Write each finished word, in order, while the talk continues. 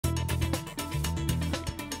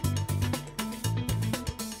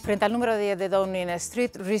Frente al número 10 de Downing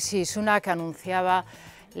Street, Rishi Sunak anunciaba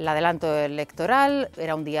el adelanto electoral.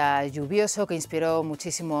 Era un día lluvioso que inspiró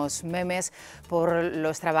muchísimos memes por lo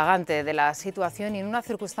extravagante de la situación y en una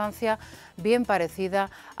circunstancia bien parecida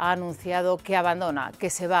ha anunciado que abandona, que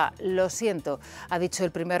se va. Lo siento, ha dicho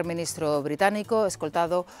el primer ministro británico,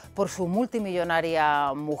 escoltado por su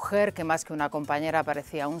multimillonaria mujer, que más que una compañera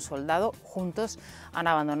parecía un soldado. Juntos han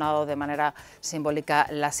abandonado de manera simbólica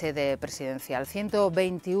la sede presidencial.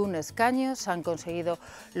 121 escaños han conseguido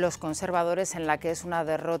los conservadores en la que es una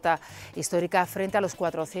derrota histórica frente a los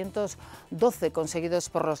 412 conseguidos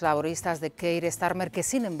por los laboristas de Keir Starmer, que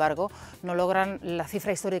sin embargo no logran la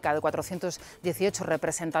cifra histórica de 418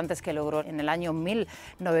 representantes que logró en el año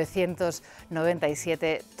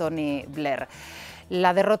 1997 Tony Blair.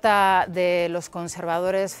 La derrota de los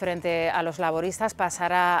conservadores frente a los laboristas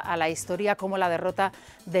pasará a la historia como la derrota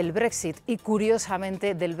del Brexit y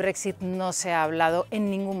curiosamente del Brexit no se ha hablado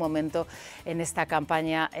en ningún momento en esta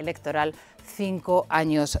campaña electoral 5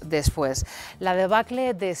 años después. La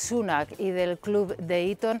debacle de Sunak y del club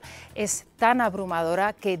de Eton es tan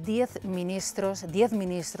abrumadora que 10 ministros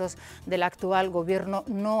del actual gobierno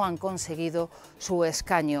no han conseguido su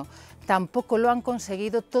escaño. Tampoco lo han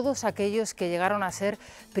conseguido todos aquellos que llegaron a ser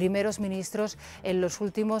primeros ministros en los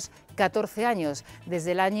últimos 14 años,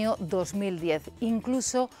 desde el año 2010.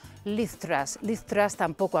 Incluso Liz Truss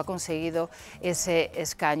tampoco ha conseguido ese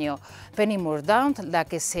escaño. Penny Mordaunt, la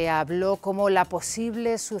que se habló como la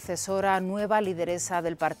posible sucesora, nueva lideresa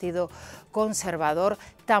del Partido Conservador,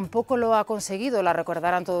 tampoco lo ha conseguido, la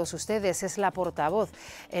recordarán todos ustedes, es la portavoz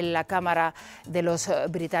en la Cámara de los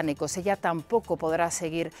británicos. Ella tampoco podrá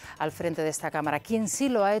seguir al frente de esta Cámara. Quien sí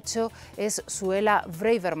lo ha hecho es Suella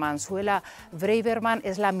Braverman. Suella Braverman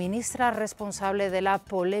es la ministra responsable de la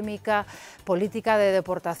polémica política de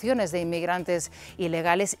deportación de inmigrantes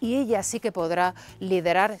ilegales y ella sí que podrá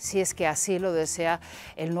liderar, si es que así lo desea,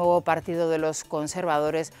 el nuevo partido de los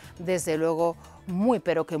conservadores, desde luego muy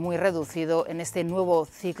pero que muy reducido en este nuevo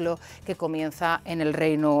ciclo que comienza en el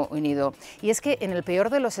Reino Unido. Y es que en el peor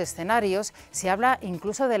de los escenarios se habla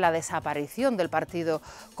incluso de la desaparición del Partido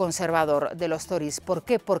Conservador, de los Tories. ¿Por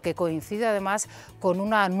qué? Porque coincide además con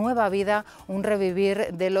una nueva vida, un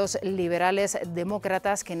revivir de los liberales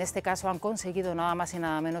demócratas, que en este caso han conseguido nada más y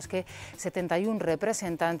nada menos que 71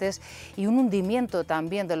 representantes, y un hundimiento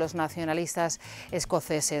también de los nacionalistas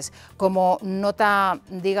escoceses. Como nota,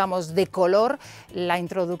 digamos, de color, la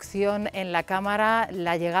introducción en la Cámara,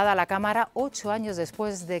 la llegada a la Cámara 8 años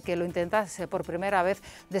después de que lo intentase por primera vez,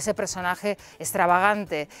 de ese personaje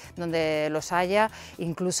extravagante, donde los haya,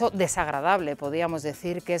 incluso desagradable, podríamos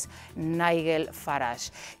decir, que es Nigel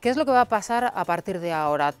Farage. ¿Qué es lo que va a pasar a partir de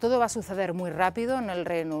ahora? Todo va a suceder muy rápido en el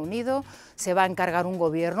Reino Unido, se va a encargar un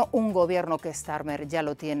gobierno que Starmer ya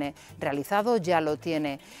lo tiene realizado, ya lo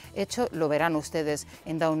tiene hecho, lo verán ustedes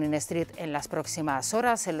en Downing Street en las próximas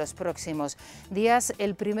horas, en los próximos días.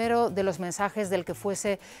 El primero de los mensajes del que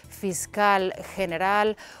fuese fiscal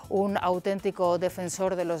general, un auténtico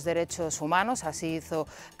defensor de los derechos humanos, así hizo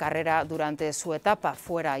carrera durante su etapa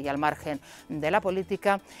fuera y al margen de la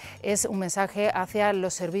política, es un mensaje hacia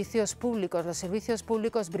los servicios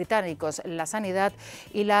públicos británicos, la sanidad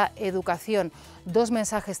y la educación. Dos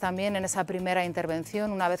mensajes también en esa primera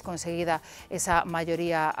intervención, una vez conseguida esa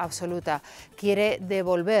mayoría absoluta. Quiere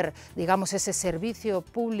devolver, digamos, ese servicio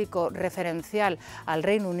público referencial al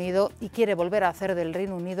Reino Unido y quiere volver a hacer del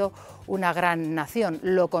Reino Unido una gran nación.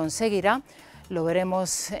 ¿Lo conseguirá? Lo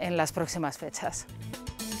veremos en las próximas fechas.